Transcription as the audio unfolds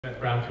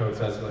Brown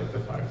coats as like the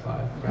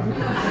firefly. Brown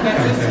coats.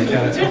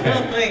 Yes,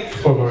 okay.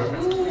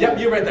 Yep,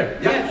 you're right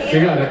there. Yep,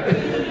 you got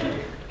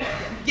it.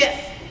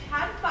 Yes.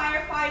 Had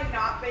Firefly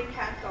not been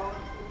canceled,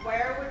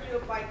 where would you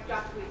have liked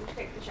Joss Whedon to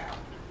take the show?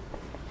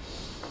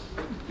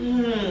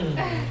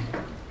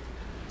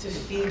 To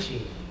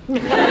Fiji.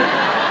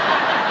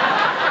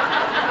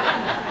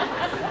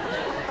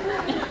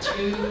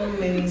 Too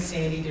many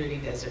sandy, dirty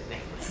desert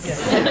nights.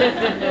 Yes.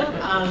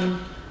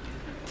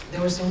 There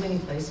were so many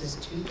places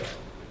to go.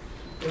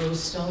 There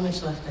was so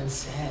much left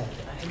unsaid.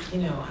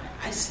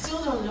 I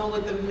still don't know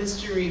what the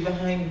mystery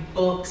behind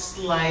Book's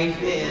life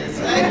is.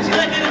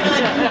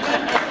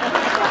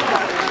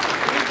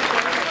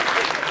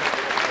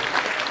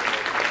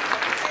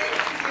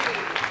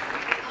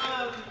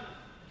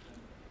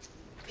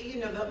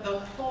 The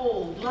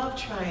whole love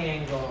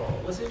triangle.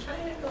 Was it a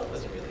triangle? It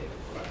wasn't really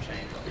a love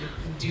triangle.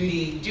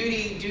 Duty,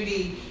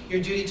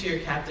 your duty to your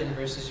captain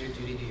versus your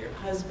duty to your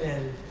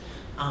husband.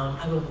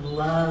 I would have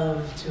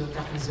loved to have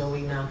gotten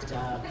Zoe knocked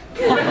up.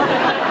 That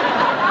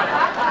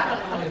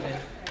would have been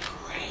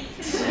great.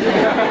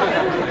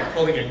 Like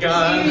holding a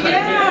gun.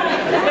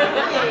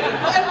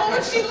 Yeah. And what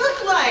would she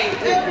look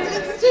like?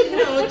 It's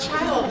a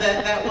child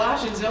that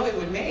Wash and Zoe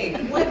would make.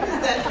 What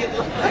does that kid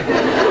look like?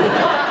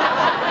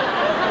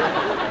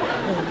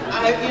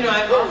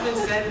 I've often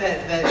said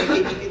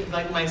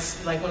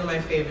that one of my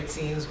favorite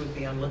scenes would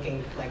be I'm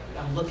looking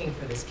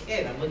for this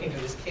kid. I'm looking for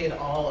this kid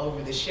all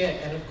over the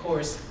ship, and of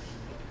course,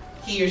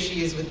 he or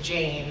she is with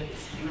Jane,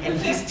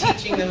 and he's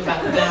teaching them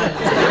about guns.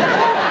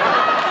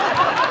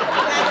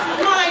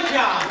 That's my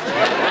job.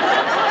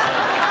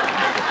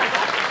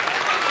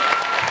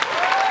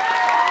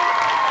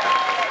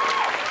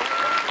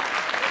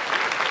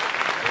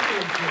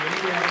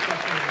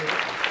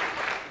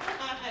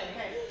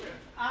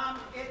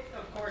 It,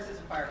 of course, is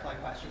a Firefly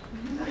question.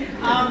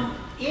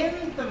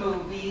 In the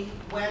movie,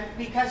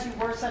 because you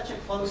were such a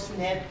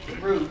close-knit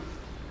group,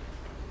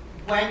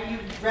 when you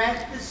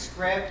read the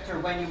script or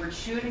when you were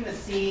shooting the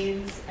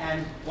scenes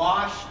and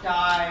Wash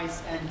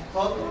dies and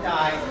Book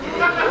dies,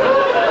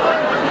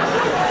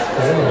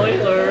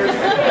 Spoilers.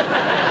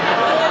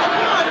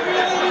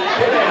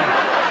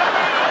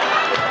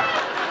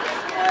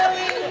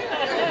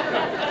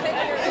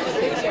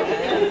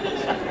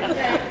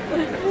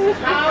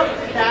 how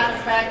did that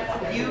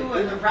affect you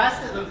and the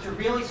rest of them to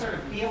really sort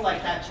of feel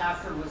like that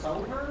chapter was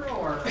over,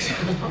 or?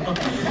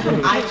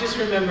 I just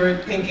remember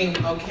thinking,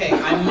 okay,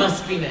 I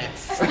must be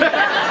next. Just kept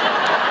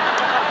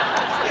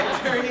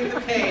turning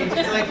the page.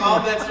 It's like all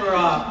bets were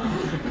off.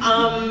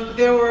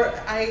 There were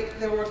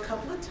a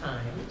couple of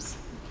times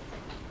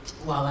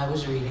while I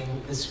was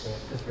reading the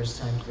script the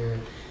first time through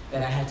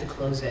that I had to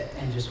close it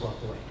and just walk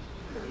away.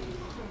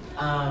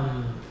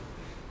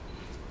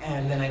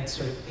 And then I'd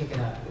sort of pick it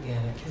up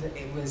again, because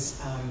it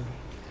was,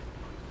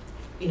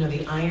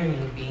 the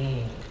irony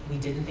being, we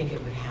didn't think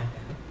it would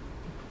happen.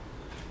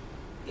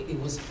 It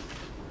was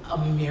a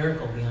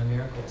miracle beyond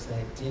miracles that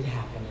it did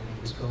happen, and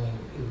it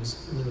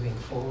was moving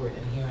forward.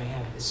 And here I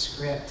have this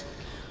script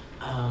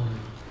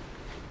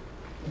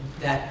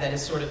that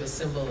is sort of a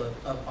symbol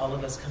of all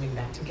of us coming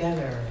back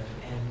together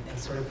and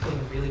sort of putting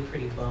a really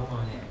pretty bow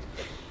on it.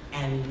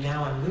 And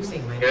now I'm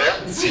losing my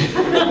hands.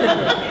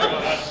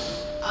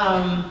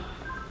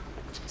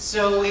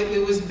 So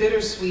it was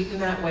bittersweet in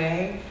that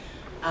way,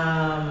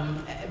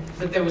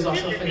 but there was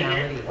also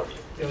finality.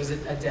 There was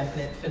a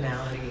definite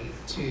finality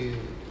to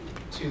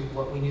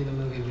what we knew the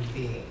movie would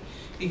be,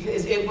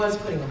 because it was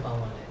putting a bow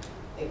on it.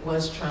 It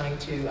was trying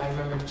to. I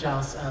remember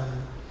Joss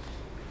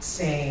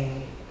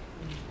saying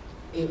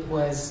it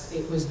was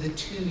the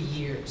 2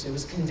 years. It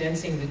was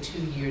condensing the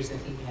 2 years that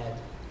he had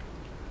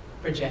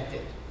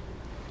projected,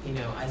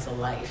 as a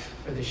life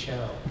for the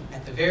show.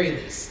 At the very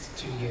least,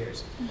 2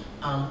 years,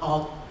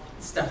 all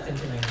stuffed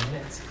into 90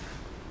 minutes.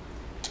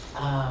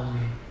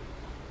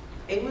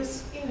 It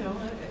was,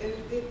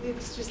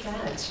 it's just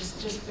that. It's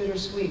just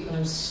bittersweet, but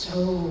I'm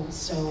so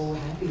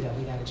happy that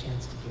we got a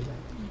chance to do it.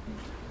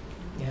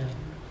 Yeah.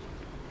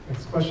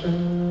 Next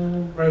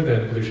question, right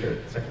there, the blue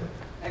shirt, second one.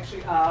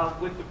 Actually,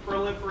 with the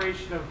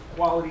proliferation of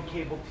quality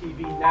cable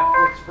TV,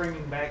 Netflix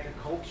bringing back a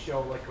cult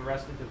show like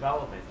Arrested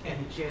Development,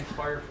 any chance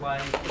Firefly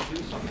could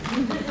do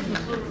something?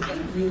 I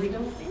really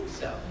don't think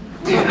so.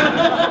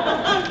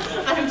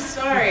 I'm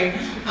sorry.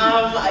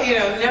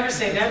 Never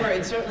say never.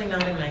 It's certainly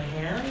not in my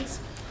hands.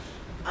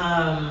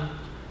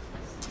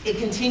 It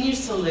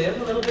continues to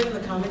live a little bit in the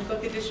comic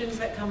book editions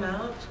that come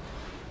out.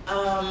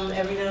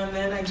 Every now and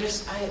then, I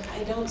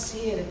don't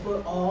see it.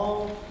 We're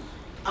all,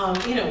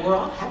 we're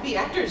all happy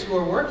actors who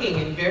are working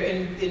in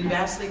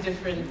vastly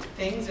different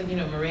things. And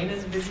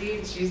Morena's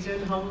busy. She's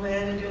doing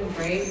Homeland and doing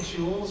great.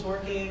 Jewel's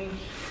working.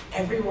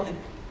 Everyone,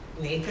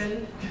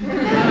 Nathan,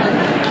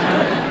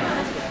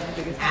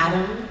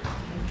 Adam.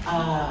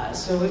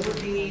 So it would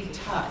be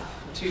tough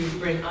to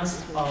bring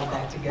us all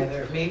back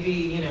together.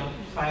 Maybe,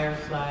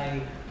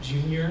 Firefly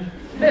Junior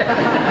will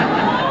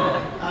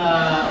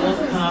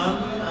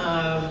come.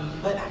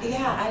 But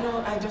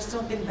yeah, I just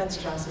don't think that's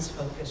Joss's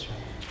focus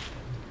right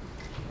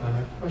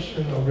now.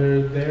 Question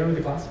over there with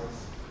the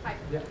glasses. Hi.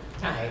 Yeah.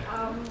 Hi.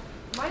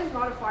 Mine's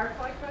not a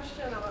Firefly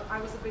question. I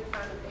was a big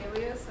fan of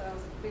Alias. I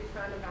was a big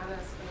fan of Anna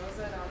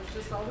Espinosa, and I was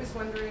just always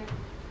wondering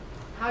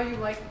how you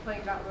liked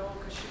playing that role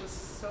because she was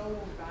so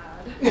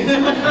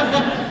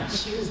bad.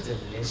 She was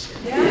delicious.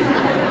 Yeah,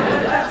 that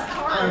was the best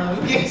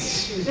part.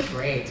 Yes, she was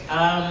great.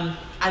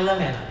 I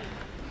love Anna.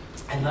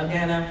 I loved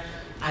Anna.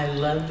 I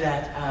love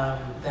that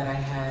that I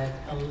had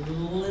a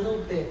little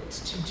bit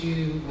to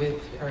do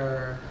with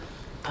her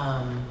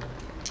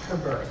her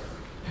birth,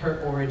 her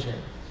origin.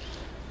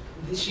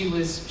 She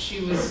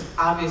was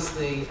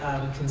obviously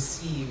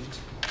conceived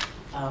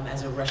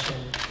as a Russian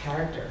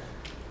character,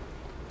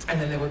 and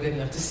then they were good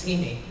enough to see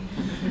me.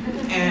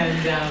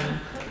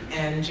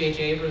 And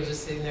J.J. Abrams was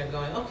sitting there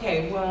going,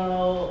 "Okay,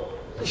 well,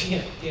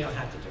 you don't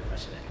have to do a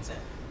Russian accent."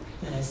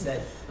 And I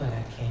said, "But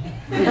I can."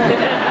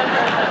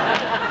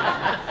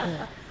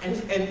 and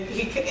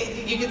you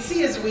could see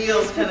his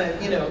wheels kind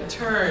of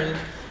turn,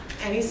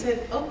 and he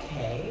said,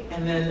 "Okay."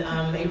 And then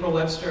April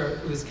Webster,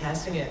 who was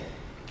casting it,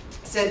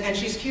 said, and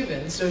she's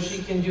Cuban, so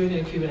she can do it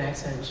in a Cuban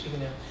accent. She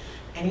can.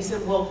 And he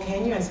said, "Well,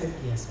 can you?" I said,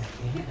 "Yes, I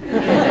can."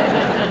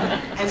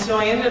 And so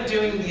I ended up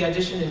doing the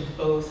audition in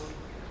both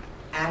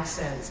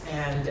accents,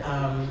 and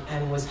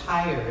was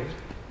hired,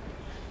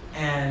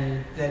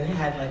 and then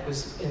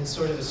was in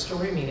sort of a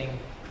story meeting.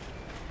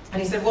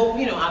 And he said, "Well,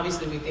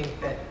 obviously we think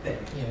that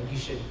you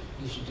should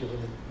do it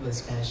with a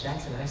Spanish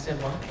accent." And I said,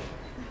 "Why?"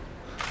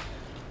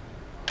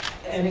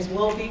 And he said,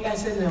 "Well, I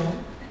said no."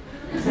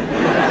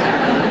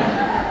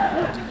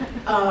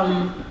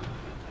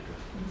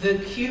 The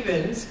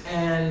Cubans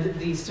and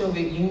the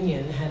Soviet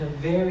Union had a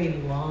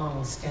very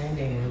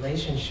long-standing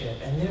relationship,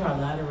 and there are a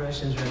lot of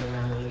Russians running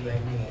around that look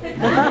like me.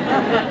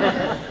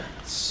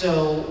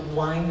 So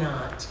why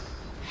not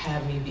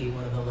have me be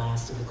one of the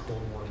last of the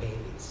Cold War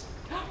babies?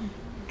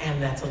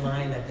 And that's a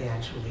line that they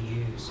actually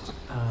used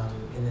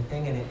in the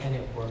thing, and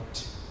it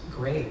worked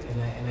great.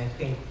 And I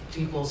think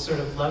people sort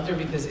of loved her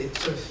because it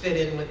sort of fit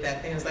in with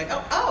that thing. It's like,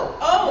 fun!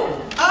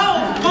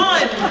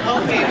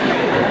 Okay,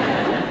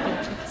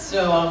 great.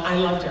 So I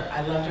loved her.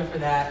 I loved her for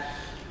that.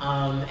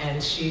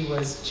 And she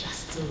was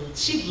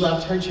she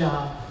loved her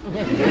job.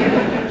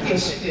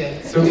 Yes, she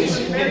did. So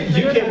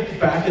you came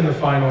back in the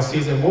final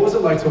season. What was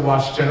it like to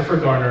watch Jennifer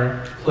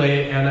Garner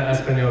play Anna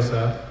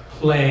Espinosa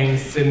playing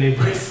Sydney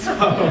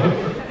Bristow?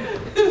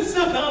 It was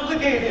so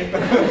complicated.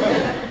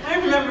 I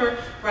remember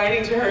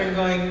writing to her and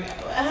going,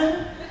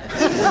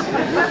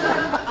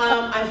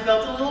 I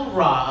felt a little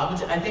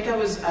robbed. I think I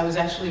was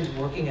actually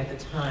working at the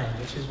time,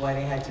 which is why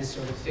they had to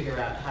sort of figure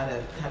out how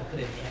to put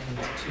an end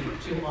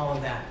to all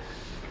of that.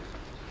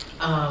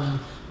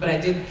 But I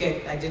did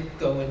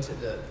go into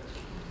the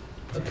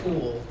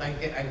pool.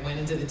 I went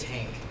into the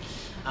tank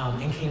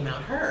and came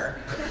out her.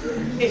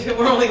 If it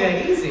were only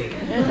that easy.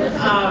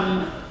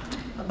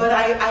 But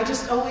I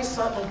just always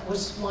thought,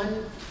 was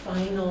one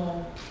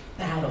final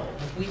battle.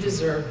 We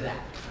deserved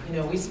that.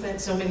 We spent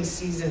so many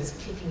seasons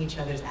kicking each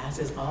other's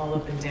asses all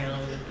up and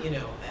down,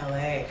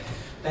 LA,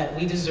 that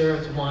we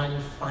deserved one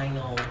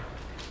final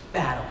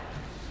battle.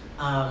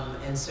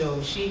 And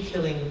so she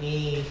killing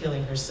me,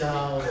 killing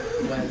herself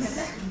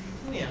was,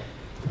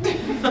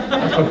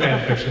 That's what fan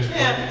fiction is for.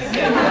 Yeah,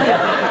 exactly.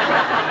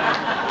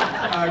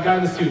 Guy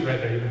in the suit right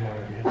there, you've been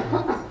wanting to get to.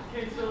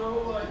 Okay, so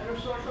you're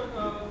starstruck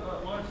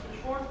of Lawrence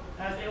Fishburne.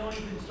 Has anyone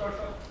been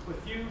starstruck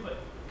with you, but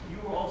you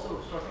were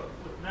also starstruck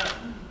with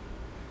them?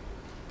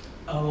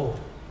 Oh,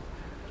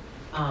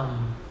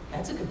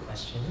 that's a good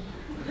question.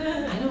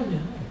 I don't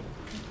know.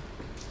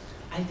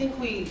 I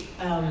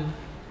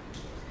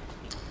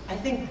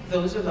think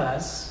those of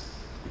us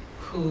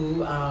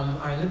who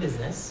are in the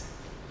business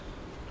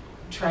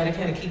try to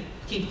kind of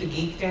keep the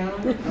geek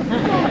down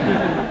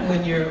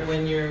when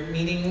you're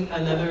meeting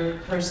another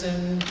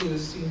person who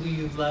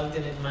you've loved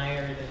and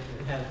admired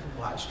and have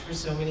watched for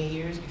so many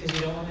years, because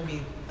you don't want to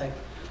be like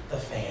the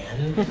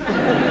fan.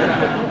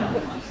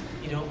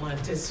 You don't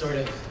want to sort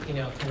of,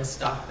 kind of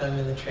stalk them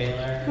in the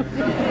trailer.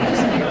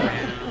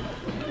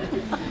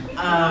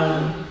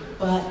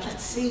 But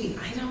let's see,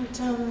 I don't,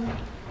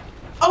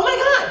 oh my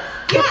God,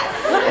 yes!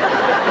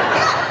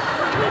 Yes!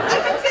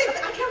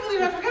 I can't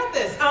believe I forgot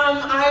this.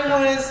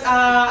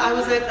 I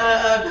was at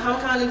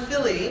Comic-Con in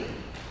Philly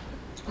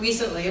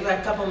recently, about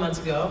a couple months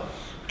ago,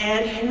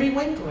 and Henry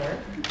Winkler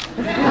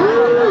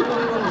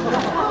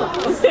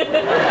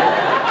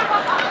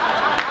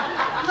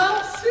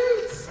loves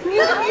suits.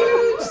 He's a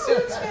huge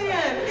Suits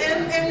fan,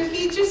 and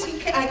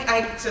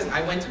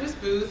I went to his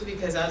booth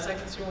because I was like,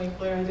 "Mr.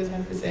 Winkler, I just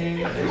have to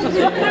say."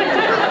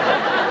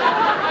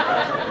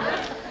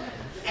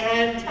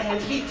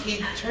 And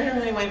he turned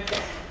around and went,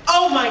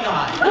 "Oh my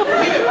God,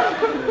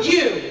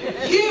 you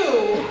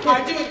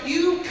are doing,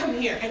 you come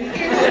here." And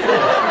here it is.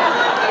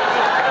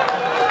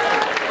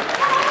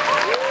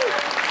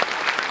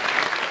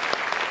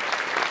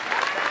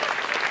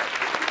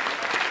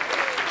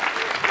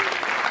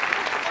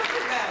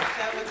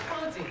 That was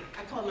Fonzie. I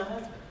called my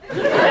husband.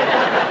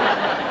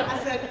 I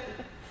said,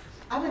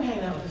 "I've been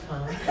hanging out with the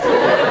phone."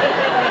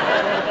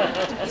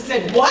 He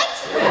said, "What?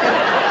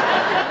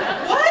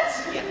 What?"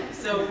 Yeah.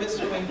 So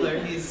Mr. Winkler,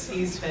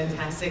 he's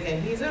fantastic. classic,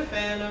 and he's a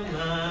fan of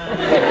mine.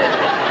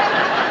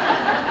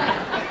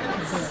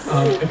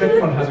 If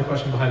anyone has a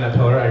question behind that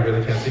pillar, I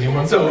really can't see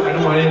anyone, so I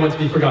don't want anyone to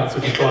be forgotten, so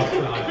just go up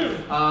to the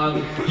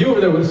aisle. You over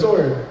there with a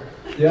sword.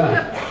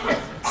 Yeah.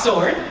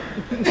 Sword.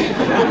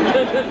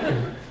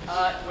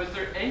 Was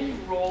there any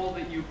role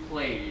that you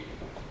played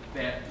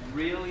that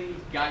really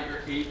got your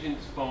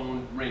agent's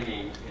phone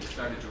ringing and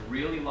started to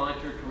really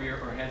launch your career,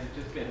 or has it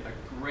just been a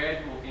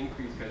gradual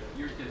increase because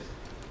you're just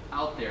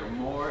out there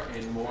more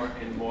and more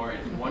and more, and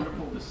it's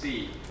wonderful to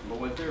see, but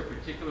was there a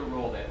particular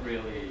role that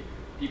really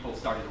people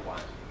started to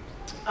watch?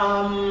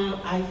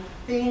 I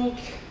think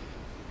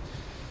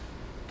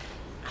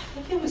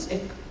it was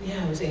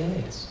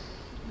Alias.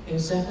 It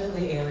was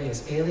definitely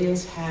Alias.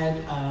 Alias had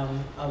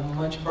a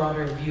much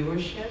broader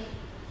viewership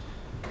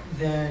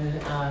than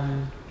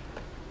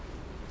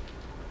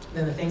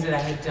the things that I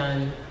had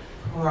done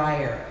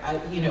prior.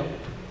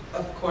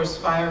 Of course,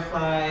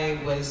 Firefly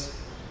was,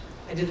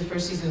 I did the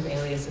first season of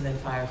Alias and then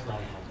Firefly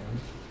happened.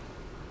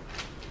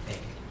 I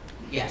think.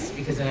 Yes,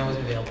 because then I was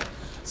available.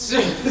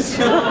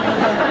 But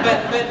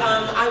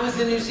I was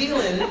in New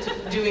Zealand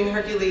doing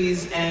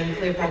Hercules and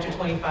Cleopatra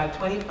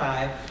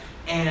 2525,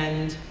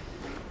 and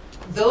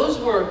those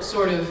were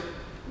sort of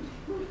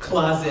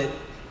closet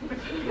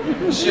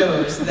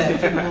shows that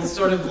people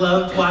sort of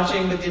loved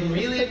watching but didn't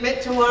really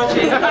admit to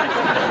watching.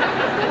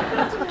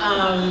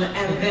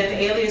 And then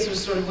Alias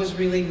was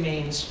really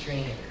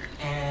mainstream.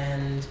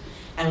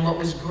 And what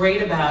was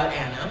great about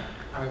Anna,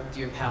 our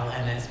dear pal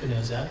Anna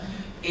Espinosa,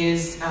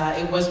 is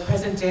it was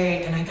present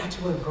day, and I got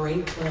to wear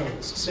great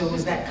clothes. So it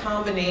was that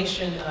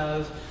combination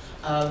of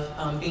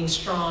being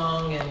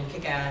strong and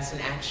kick-ass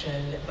and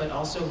action, but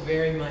also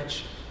very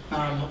much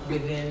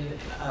within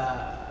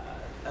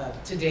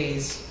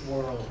today's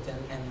world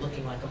and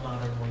looking like a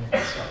modern woman.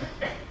 So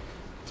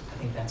I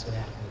think that's what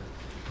happened.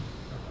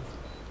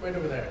 Right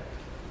over there.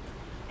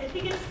 I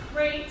think it's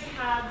great to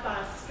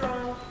have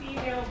strong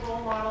female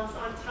role models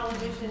on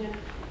television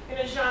in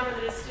a genre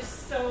that is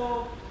just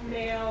so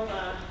male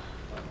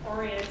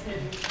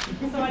oriented.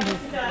 So I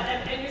just,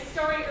 and your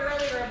story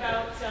earlier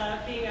about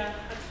being a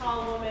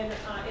tall woman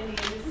in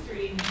the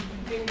industry,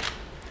 I mean,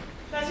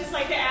 that's just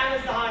like the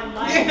Amazon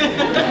life.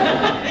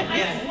 I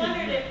just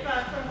wondered if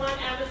from one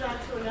Amazon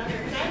to another,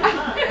 can I have a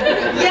hug?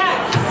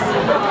 Yes!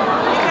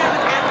 You have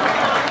an Amazon.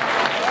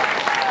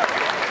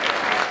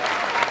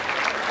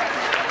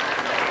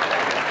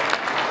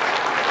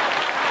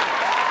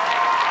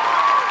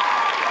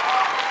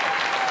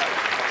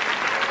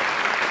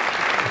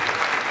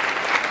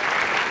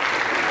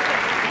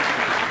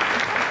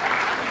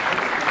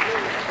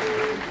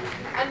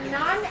 A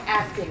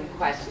non-acting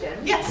question.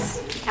 Yes.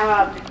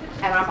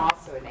 And I'm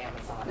also an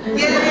Amazon.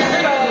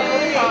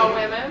 Yay! Tall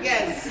women.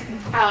 Yes.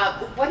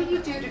 What do you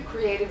do to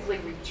creatively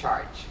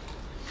recharge?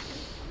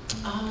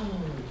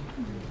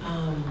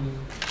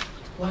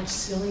 Watch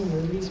silly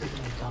movies with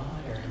my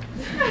daughter.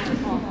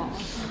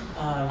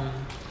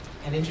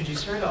 And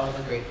introduce her to all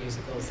the great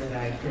musicals that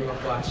I grew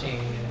up watching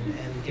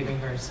and giving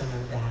her some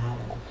of that.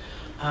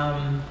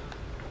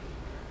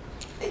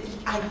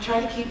 I try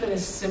to keep it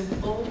as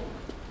simple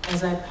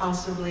as I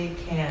possibly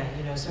can.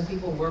 You know, some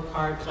people work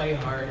hard, play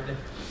hard.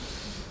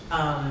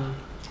 I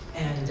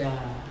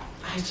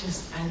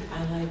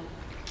like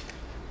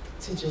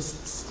to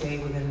just stay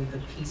within the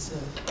peace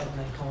of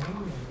my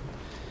home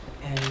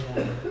and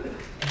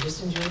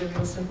just enjoy the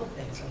real simple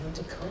things. I love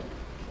to cook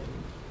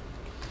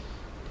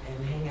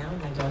and hang out.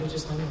 My daughter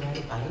just let me ride a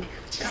bike,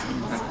 which is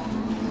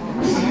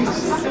awesome.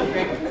 She's so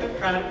great. I'm so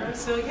proud of her.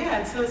 So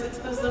yeah, it's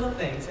those little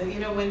things. And you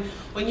know,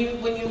 when you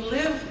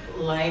live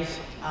life,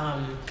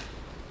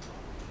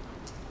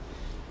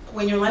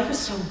 when your life is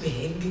so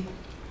big,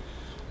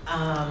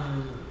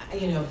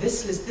 you know,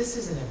 this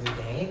isn't every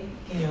day.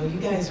 You know, you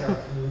guys are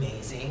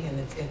amazing,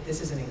 and this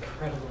is an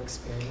incredible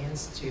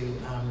experience to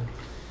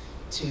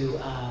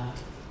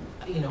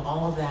you know,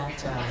 all of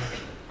that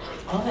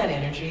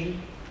energy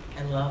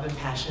and love and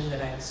passion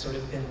that I've sort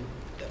of been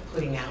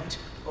putting out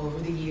over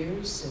the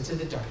years into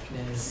the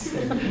darkness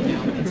and, you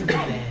know, into the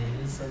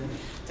lens, and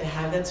to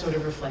have that sort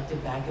of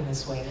reflected back in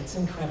this way, and it's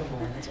incredible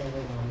and it's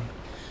overwhelming.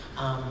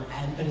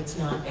 But it's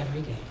not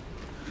every day.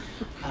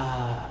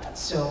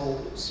 So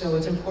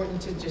it's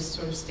important to just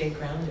sort of stay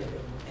grounded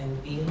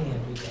and be in the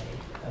everyday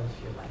of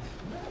your life.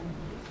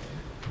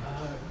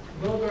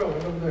 Little girl,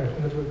 right over there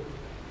in the booth.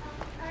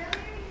 Earlier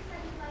you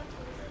said you liked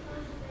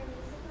musicals. Is there a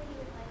musical you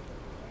would like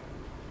to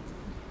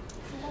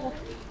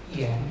be in?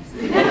 Yes.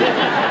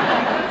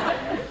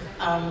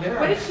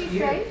 What did she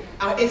say?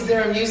 Is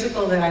there a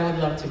musical that I would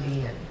love to be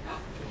in?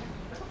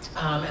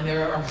 And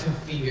there are a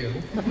few.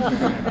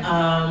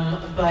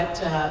 But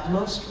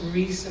most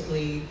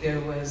recently, there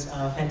was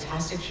a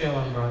fantastic show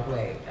on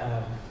Broadway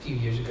a few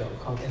years ago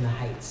called In the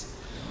Heights,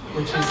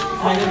 which is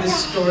kind of the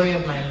story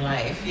of my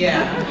life.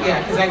 Yeah,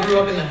 because I grew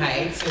up in the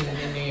Heights in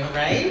New York,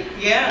 right?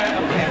 Yeah,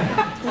 okay.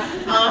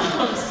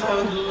 So I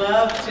would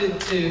love to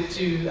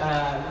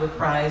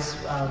reprise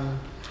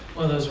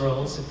one of those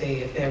roles if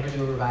they ever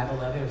do a revival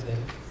of it, or if they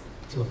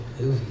do a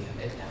movie of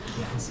it. That would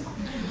be awesome.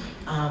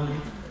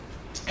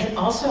 And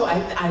also,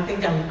 I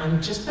think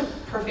I'm just the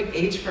perfect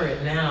age for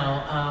it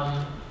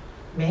now.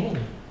 Maine.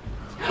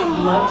 I'd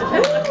love to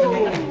pass to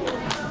Maine.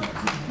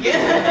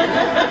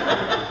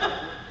 Yeah.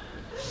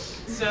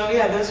 So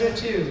yeah, those are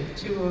two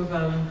of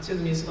the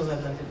musicals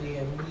I'd love to be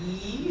in.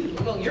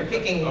 Well, you're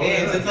picking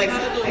names. It's like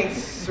suddenly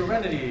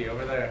Serenity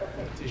over there.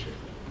 T-shirt.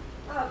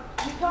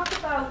 You talk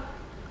about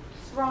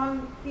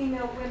strong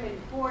female women.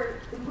 For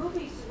the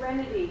movie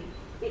Serenity,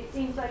 it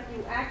seems like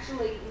you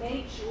actually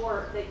made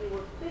sure that you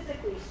were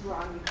physically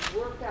strong. You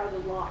worked out a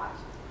lot.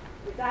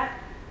 Is that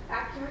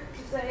accurate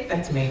to say?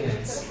 That's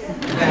maintenance.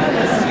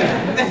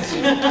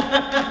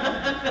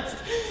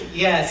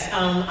 Yes,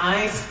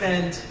 I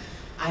spent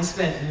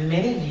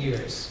many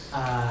years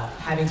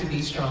having to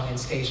be strong and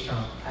stay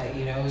strong.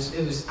 I was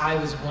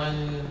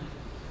one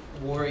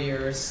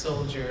warrior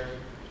soldier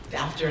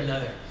after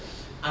another.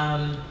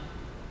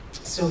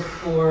 So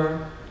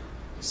for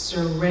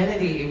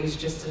Serenity, it was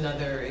just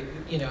another,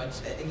 you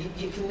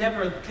can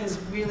never, because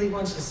really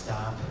once you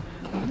stop,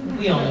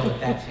 we all know what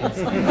that feels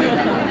like.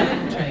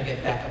 Trying to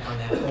get back up on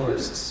that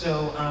horse.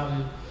 So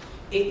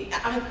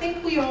I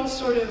think we all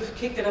sort of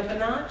kicked it up a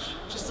notch,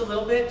 just a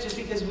little bit, just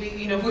because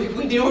we knew we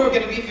were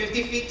going to be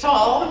 50 feet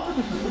tall,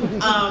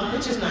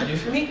 which is not new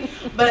for me,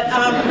 but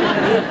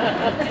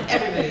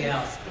everybody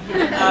else.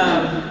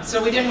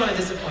 So we didn't want to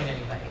disappoint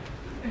anybody.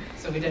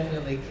 So we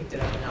definitely kicked it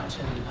up a notch,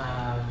 and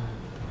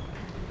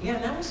yeah,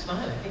 that was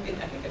fun. I think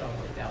it all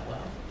worked out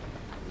well.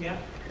 Yeah.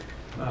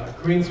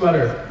 Green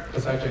sweater,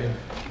 beside Jane.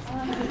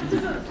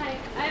 Hi,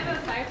 I have a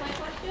Firefly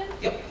question.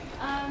 Yep.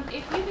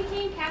 If you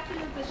became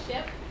captain of the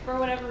ship, for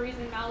whatever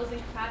reason Mal was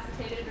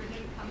incapacitated or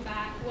didn't come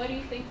back, what do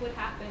you think would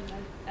happen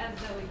as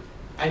Zoe?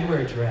 I'd wear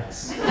a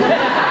dress. I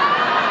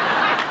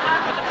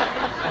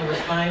would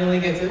finally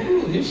get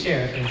to, new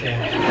sheriff in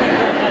town.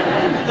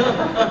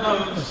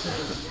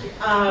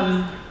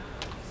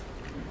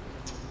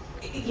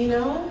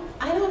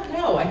 I don't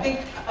know. I think,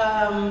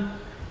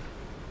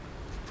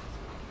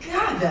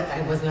 God,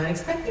 I was not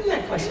expecting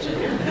that question.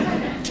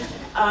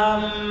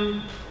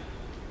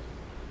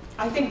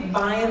 I think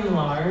by and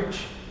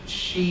large,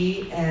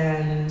 she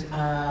and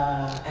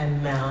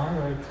Mal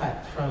were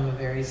cut from a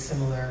very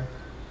similar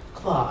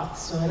cloth,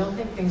 so I don't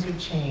think things would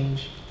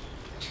change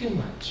too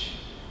much.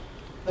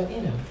 But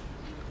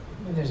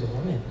when there's a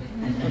woman,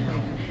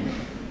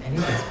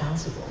 anything's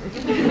possible.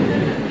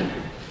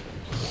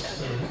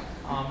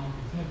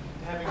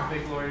 Having a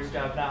big lawyer's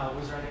job now,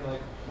 was there any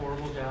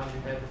horrible jobs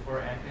you had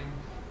before acting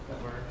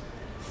that were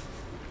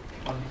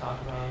fun to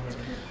talk about?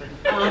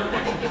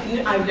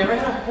 I've never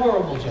had a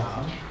horrible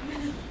job.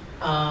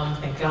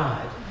 Thank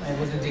God. I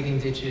wasn't digging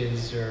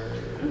ditches or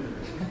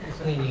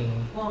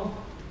cleaning. Well,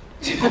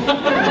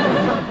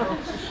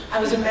 I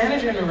was a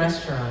manager in a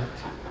restaurant,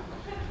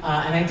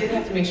 and I did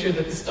have to make sure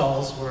that the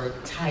stalls were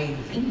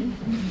tidy.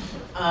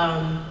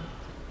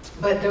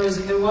 But there was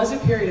a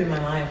period in my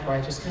life where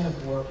I just kind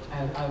of worked.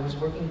 I was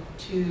working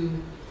 2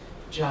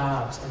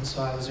 jobs, and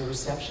so I was a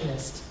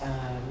receptionist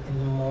in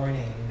the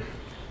morning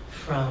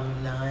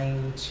from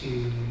 9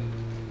 to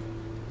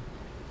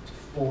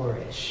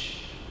 4-ish.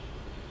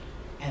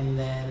 And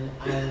then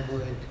I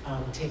would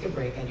take a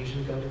break. I'd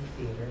usually go to the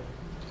theater,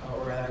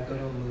 or rather I'd go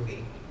to a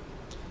movie,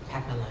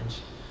 pack my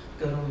lunch,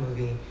 go to a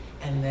movie,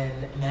 and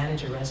then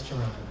manage a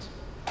restaurant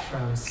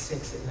from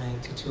 6 at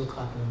night to 2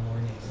 o'clock in the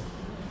morning.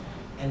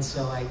 And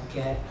so I'd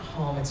get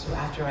home, and so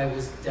after I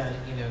was done,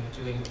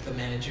 doing the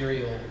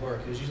managerial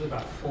work, it was usually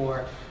about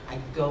 4,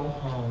 I'd go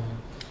home,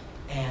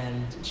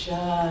 and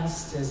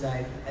just as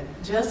I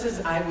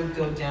would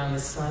go down, the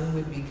sun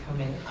would be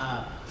coming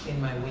up in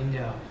my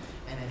window,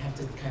 and I'd have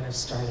to kind of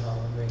start it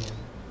all over again.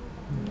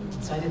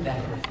 So I did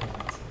that for a few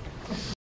months.